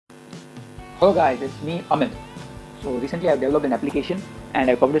Hello guys, it's me Amit. So recently I've developed an application and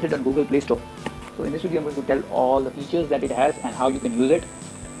I published it on Google Play Store. So in this video I'm going to tell all the features that it has and how you can use it.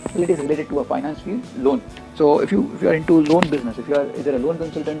 Well, it is related to a finance field, loan. So if you are into loan business, if you are either a loan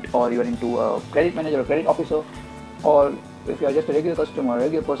consultant or you are into a credit manager or credit officer, or if you are just a regular customer, a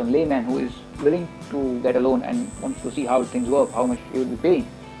regular person, layman who is willing to get a loan and wants to see how things work, how much you will be paying,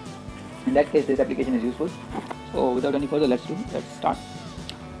 in that case this application is useful. So without any further, let's start.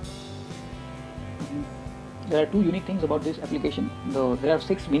 There are two unique things about this application. There are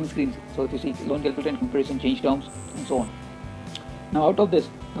 6 main screens. So if you see loan calculator and comparison, change terms, and so on. Now out of this,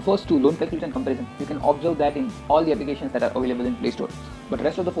 the first two, loan calculator and comparison, you can observe that in all the applications that are available in Play Store. But the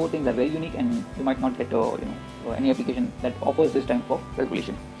rest of the 4 things are very unique, and you might not get any application that offers this type of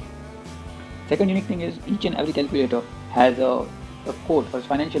calculation. Second unique thing is each and every calculator has a code or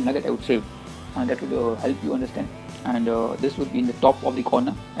financial nugget, I would say, and that will help you understand. And this would be in the top of the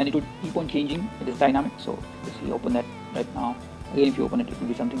corner, and it would keep on changing. It is dynamic. So if you open that right now, again if you open it, it will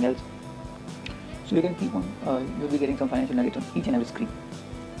be something else. So you can keep on, you'll be getting some financial nuggets on each and every screen.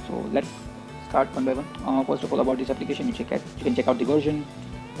 So let's start one by one. First of all, about this application, you can check out the version.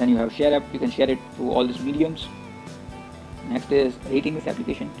 Then you have share app, you can share it to all these mediums. Next is rating this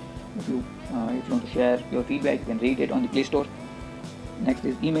application. If you want to share your feedback, you can rate it on the Play Store. Next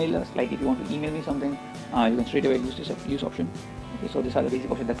is email us, like if you want to email me something, you can straight away use this option. Okay, so these are the basic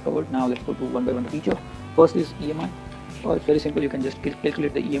options that's covered. Now let's go to one by one the feature. First is EMI. Well, it's very simple. You can just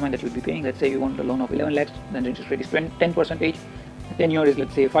calculate the EMI that you'll be paying. Let's say you want a loan of 11 lakhs, then the interest rate is 10%. The tenure is,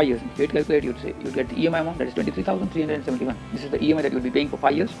 let's say, 5 years. If you calculate, you'd get the EMI amount, that is 23,371. This is the EMI that you'll be paying for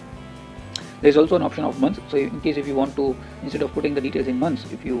 5 years. There is also an option of months. So in case if you want to, instead of putting the details in months,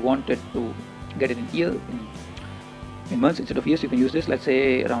 if you wanted to get it in year, in months instead of years, you can use this. Let's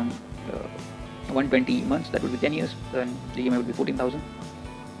say around 120 months, that would be 10 years, then the EMI would be 14,000.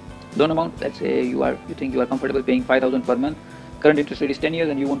 Loan amount, let's say you think you are comfortable paying 5,000 per month. Current interest rate is 10 years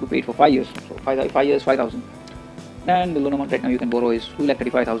and you want to pay it for 5 years. So 5 years, 5,000. And the loan amount right now you can borrow is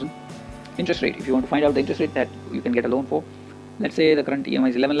 2,35,000. Interest rate, if you want to find out the interest rate that you can get a loan for, let's say the current EMI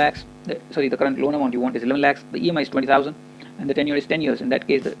is 11 lakhs. The current loan amount you want is 11 lakhs. The EMI is 20,000 and the tenure is 10 years. In that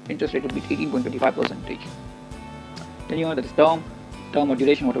case, the interest rate would be 18.25%. Tenure, that is term or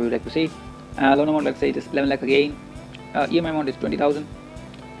duration, whatever you like to say. Loan amount, let's say it is 11 lakhs again. EMI amount is 20,000.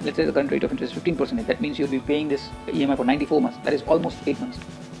 Let's say the current rate of interest is 15%. That means you'll be paying this EMI for 94 months. That is almost 8 months.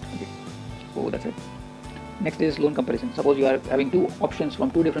 Okay, so that's it. Next is loan comparison. Suppose you are having 2 options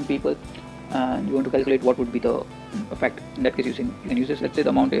from 2 different people and you want to calculate what would be the effect. In that case, you can use this. Let's say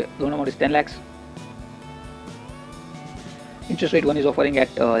the loan amount is 10 lakhs. Interest rate, one is offering at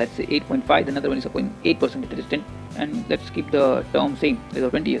let's say 8.5, the another one is offering 8%. It is 10, and let's keep the term same. There are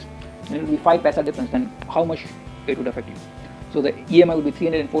 20 years. And it will be 5 paisa difference. Then how much it would affect you? So the EMI would be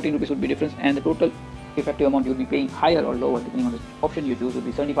 314 rupees would be difference, and the total effective amount you would be paying higher or lower depending on the option you choose would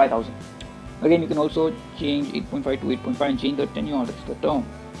be 75,000. Again, you can also change 8.5 to 8.5 and change the tenure, that's the term,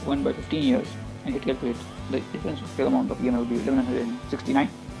 1 by 15 years, and it calculates the difference amount of EMI would be 1169,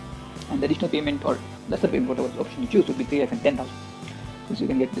 and the additional payment or lesser payment, whatever option you choose, would be 310,000. So you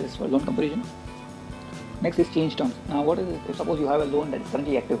can get this for loan comparison. Next is change terms. Now what is it? If suppose you have a loan that is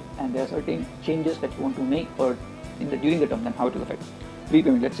currently active and there are certain changes that you want to make or during the term, then how it will affect.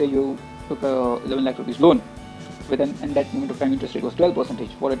 Prepayment, let's say you took a 11 lakh rupees loan and that moment of time interest rate was 12%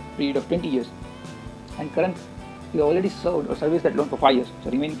 for a period of 20 years, and current you already served or serviced that loan for 5 years, so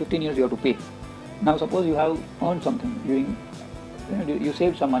remaining 15 years you have to pay. Now suppose you have earned something during, you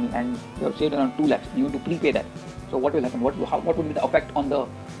saved some money and you have saved around 2 lakhs and you want to prepay that. So what will happen? What would be the effect on the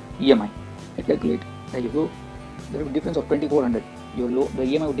EMI? It calculate. There you go. There will be a difference of 2,400. The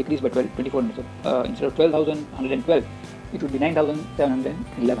EMI would decrease by 2,400. So instead of 12,112, it would be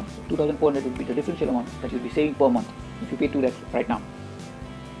 9,711. So 2,400 would be the differential amount that you'll be saving per month if you pay 2 lakhs right now.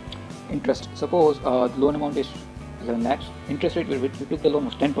 Interest. Suppose the loan amount is 11 lakhs. Interest rate with which you took the loan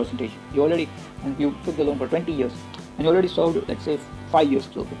was 10%. You took the loan for 20 years and you already served, let's say, 5 years.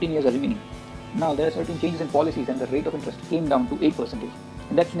 So 15 years are remaining. Now there are certain changes in policies and the rate of interest came down to 8%.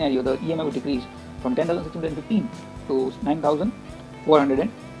 In that scenario, the EMI would decrease from 10,615 to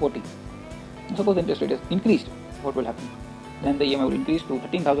 9,440. Suppose the interest rate is increased, what will happen? Then the EMI will increase to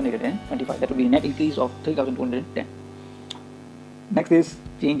 13,825. That will be a net increase of 3,210. Next is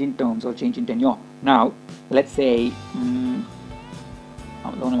change in terms or change in tenure. Now, let's say loan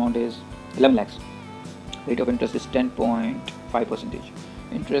amount is 11 lakhs. Rate of interest is 10.5%.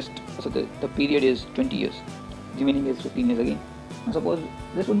 Interest, so the period is 20 years. Remaining is 15 years again. Now suppose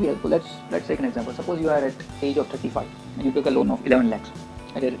this would be helpful. Let's take an example. Suppose you are at age of 35 and you took a loan of 11 lakhs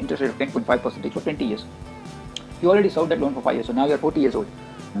at an interest rate of 10.5% for 20 years. You already served that loan for 5 years, so now you are 40 years old.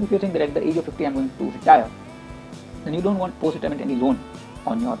 Now, if you think that at the age of 50 I'm going to retire, then you don't want post-retirement any loan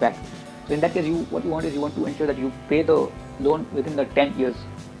on your back. So in that case, what you want is you want to ensure that you pay the loan within the 10 years,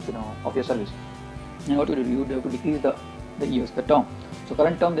 of your service. And what you do, you have to decrease the years, the term. So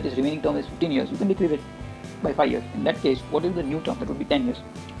current term, that is remaining term, is 15 years. You can decrease it by 5 years. In that case, what is the new term? That would be 10 years.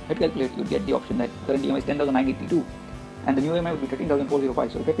 Let's calculate. You get the option that current EMI is 10,982, and the new EMI would be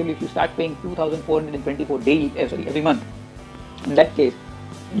 13,405. So effectively, if you start paying 2,424 daily, every month, in that case,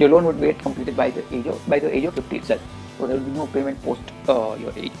 your loan would get completed by the age of 50 itself. So there will be no payment post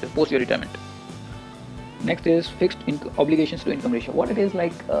your retirement. Next is fixed obligations to income ratio. What it is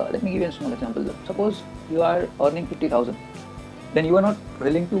like? Let me give you a small example. Suppose you are earning 50,000, then you are not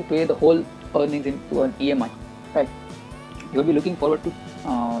willing to pay the whole earnings into an EMI, right? You will be looking forward to,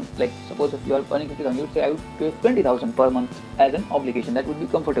 suppose if you are earning 50,000, you would say I would pay 20,000 per month as an obligation. That would be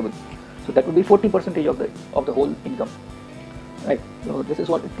comfortable. So that would be 40% of the whole income, right? So this is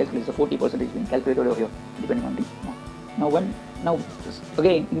what it calculates. The 40% being calculated over here, depending on the amount. Now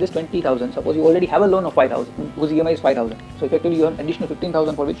again, in this 20,000, suppose you already have a loan of 5,000, whose EMI is 5,000. So effectively, you have an additional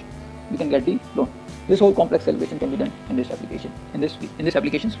 15,000 for which you can get the loan. This whole complex calculation can be done in this application, in this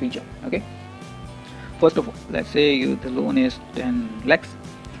application's feature. Okay. First of all, let's say the loan is 10 lakhs,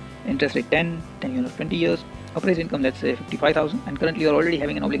 interest rate 10 years, 20 years, appraised income, let's say 55,000, and currently you are already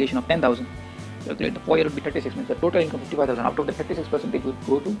having an obligation of 10,000. Calculate the FOIR would be 36, means the total income 55,000. Out of the 36% would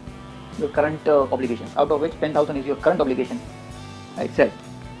go to your current obligation, out of which 10,000 is your current obligation itself,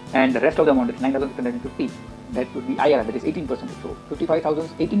 and the rest of the amount is 9,650. That would be IRR, that is 18%. So 55,000,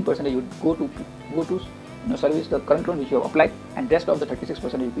 18% would go to service the current loan which you have applied, and rest of the 36%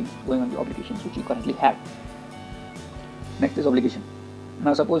 will be going on the obligations which you currently have. Next is obligation.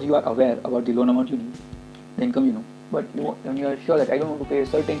 Now suppose you are aware about the loan amount you need, the income you know, but when you are sure that I don't want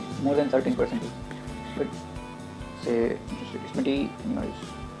to pay more than certain percentage, but say interest rate is 20,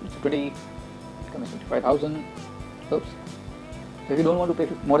 it's 20, income is 55,000. Oops. So if you don't want to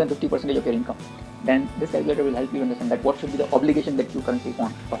pay more than 50% of your income, then this calculator will help you understand that what should be the obligation that you currently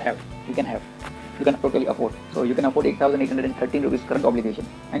want or you can totally afford. So you can afford 8,813 rupees current obligation,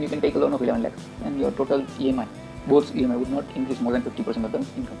 and you can take a loan of 11 lakhs, and your total EMI, both EMI, would not increase more than 50% of the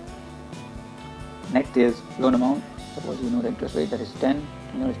income. Next is loan amount. Suppose you know the interest rate, that is 10,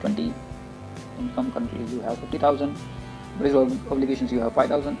 is 20, income currently you have 50,000, obligations you have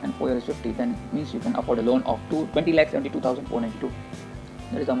 5,000, and 4 years is 50, then means you can afford a loan of 20,72,492.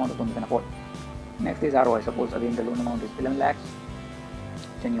 That is the amount of loan you can afford. Next is ROI. Suppose again the loan amount is 11 lakhs,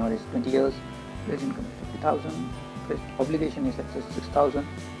 tenure is 20 years, base income is 50,000, obligation is let's say 6,000,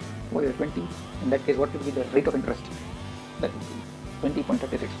 4 years 20. In that case, what would be the rate of interest? That would be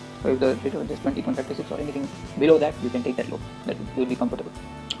 20.36. So if the rate of interest is 20.36 or anything below that, you can take that loan. That will be comfortable.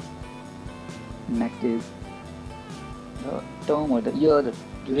 Next is the term or the year, the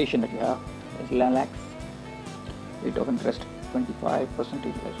duration that you have is 11 lakhs, rate of interest 25%.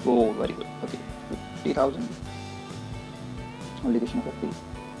 Let's go, very good. Okay, 50,000, obligation of 50.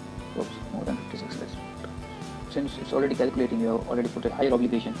 Oops, more than 56. Since it's already calculating, you have already put a higher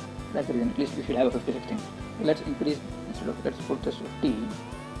obligation. That's the reason. At least you should have a 56 thing. So let's increase, let's put this 50.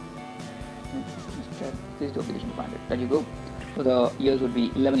 Increase the obligation to 500. There you go. So the years would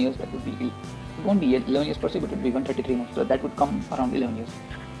be 11 years. That would be, it won't be 11 years per se, but it would be 133 months. So that would come around 11 years.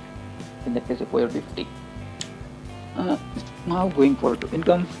 In that case, the FOIR would be 50. Now going forward to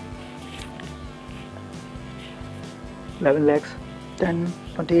income, 11 lakhs, 10,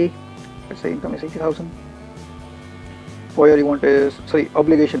 20, let's say income is 80,000. FOIR you want is,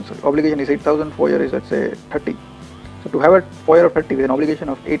 obligation is 8,000, FOIR is let's say 30. So to have a FOIR of 30 with an obligation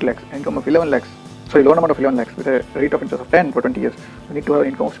of 8 lakhs, income of 11 lakhs, loan amount of 11 lakhs with a rate of interest of 10 for 20 years, you need to have an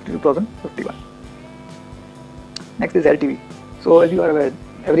income of 62,051. Next is LTV. So as you are aware,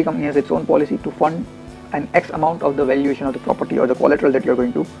 every company has its own policy to fund an X amount of the valuation of the property or the collateral that you are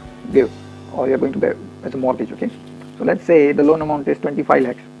going to give or you are going to get as a mortgage. Okay, so let's say the loan amount is 25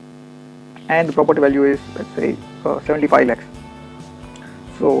 lakhs and the property value is, let's say, 75 lakhs.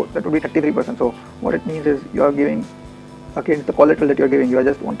 So that would be 33%. So what it means is you are giving against the collateral that you are giving, you are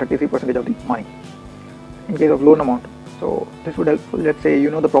just want 33% of the money in case of loan amount. So this would help. Let's say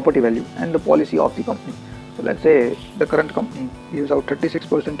you know the property value and the policy of the company. So let's say the current company gives out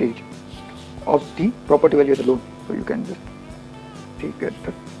 36% of the property value as a loan. So you can just take it,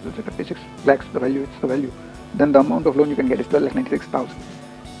 let's say 36 lakhs, the value, it's the value. Then the amount of loan you can get is 12,96,000.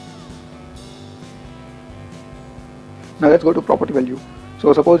 Now let's go to property value.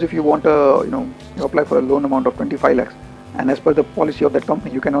 So suppose if you want you apply for a loan amount of 25 lakhs, and as per the policy of that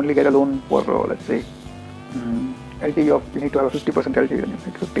company, you can only get a loan for let's say LTV of, you need to have a 50% LTV, then you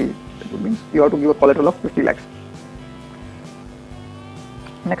get 50. That means you have to give a collateral of 50 lakhs.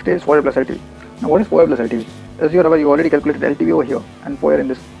 Next is FOIR plus LTV. Now what is FOIR plus LTV? As you're aware, you already calculated LTV over here and FOIR in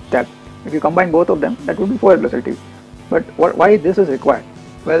this tab. If you combine both of them, that would be FOIR plus LTV. But why this is required?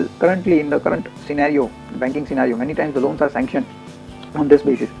 Well, currently in the current scenario, banking scenario, many times the loans are sanctioned on this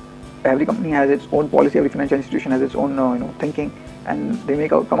basis. Every company has its own policy, every financial institution has its own thinking, and they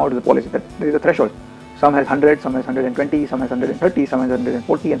come out with a policy that there is a threshold. Some has 100, some has 120, some has 130, some has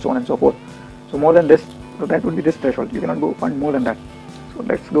 140, and so on and so forth. So more than this, so that would be this threshold. You cannot go fund more than that. So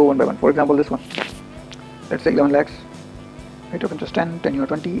let's go one by one. For example, this one. Let's say 11 lakhs, rate of interest 10, tenure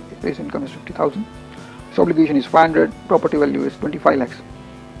 20, base income is 50,000. So obligation is 500, property value is 25 lakhs.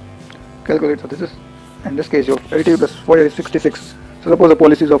 Calculate. So this is, in this case, your LTV plus FOIR is 66. So suppose the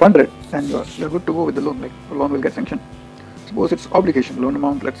policy is of 100, then you're good to go with the loan. Like the loan will get sanctioned. Suppose it's obligation, loan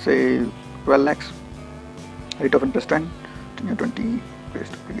amount, let's say 12 lakhs, rate of interest 10, tenure 20,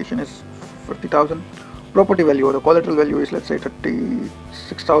 based obligation is 50,000. Property value or the collateral value is, let's say,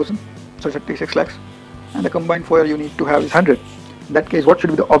 36,000, so 36 lakhs, and the combined FOIR you need to have is 100. In that case, what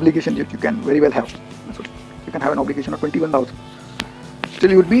should be the obligation that you can very well have? So you can have an obligation of 21,000.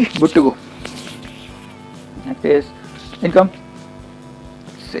 Still, you would be good to go. Next is income.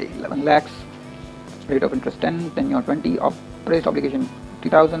 Say 11 lakhs, rate of interest 10, tenure 20, appraised obligation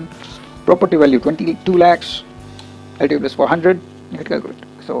 50,000, property value 22 lakhs, LTV plus 400. You can calculate.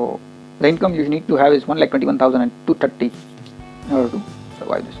 So the income you need to have is 1,21,230 in order to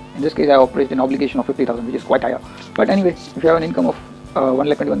survive this. In this case, I appraised an obligation of 50,000, which is quite higher. But anyway, if you have an income of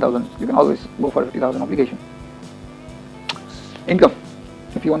 1,21,000, you can always go for 50,000 obligation. Income,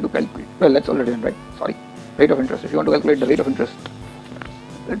 if you want to calculate, well, that's already done, right? Sorry, rate of interest. If you want to calculate the rate of interest,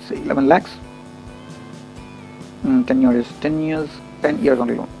 let's say 11 lakhs, tenure is 10 years, 10 years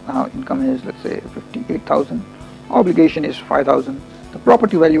only loan. Now income is, let's say, 58,000, obligation is 5,000, the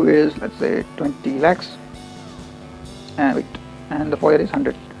property value is, let's say, 20 lakhs, and the FOIR is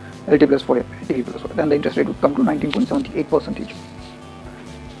 100, LTV plus FOIR, LTV plus FOIR. Then the interest rate would come to 19.78%.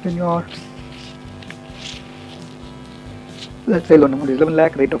 Tenure, let's say loan amount is 11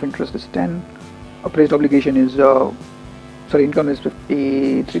 lakh, rate of interest is 10, appraised obligation is income is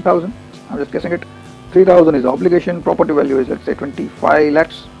 53,000. I'm just guessing it. 3,000 is the obligation. Property value is, let's say, 25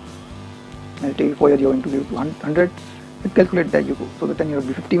 lakhs. LTV FOIR you're going to give to 100. And calculate that you go. So the tenure would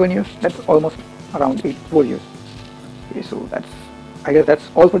be 51 years. That's almost around 4 years. Okay, so I guess that's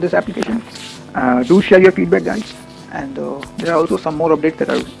all for this application. Do share your feedback, guys. And there are also some more updates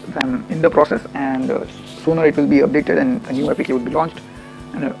that I'm in the process, and sooner it will be updated and a new application will be launched,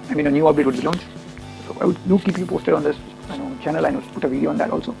 and a new update would be launched. So I would do keep you posted on this channel, and put a video on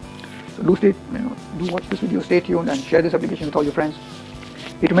that also. So do watch this video, stay tuned, and share this application with all your friends.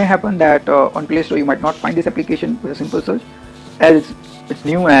 It may happen that on Play Store you might not find this application with a simple search, as it's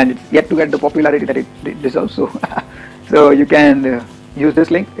new and it's yet to get the popularity that it deserves. So so you can use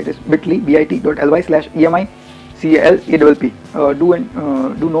this link. It is bit.ly/EMI CALAPP.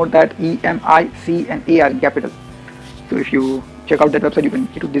 Do note that EMI, C and A are in capital. So if you check out that website,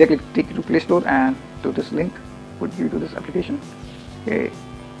 it will directly take you to Play Store, and to this link put you to this application. Okay,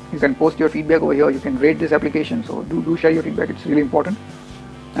 you can post your feedback over here. You can rate this application. So do share your feedback. It's really important.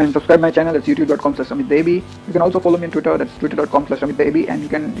 And subscribe my channel. That's youtube.com/AmitBavishi. You can also follow me on Twitter. That's twitter.com/AmitBavishi. And you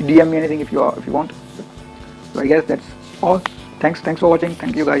can DM me anything if you want. So I guess that's all. Thanks for watching.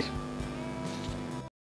 Thank you, guys.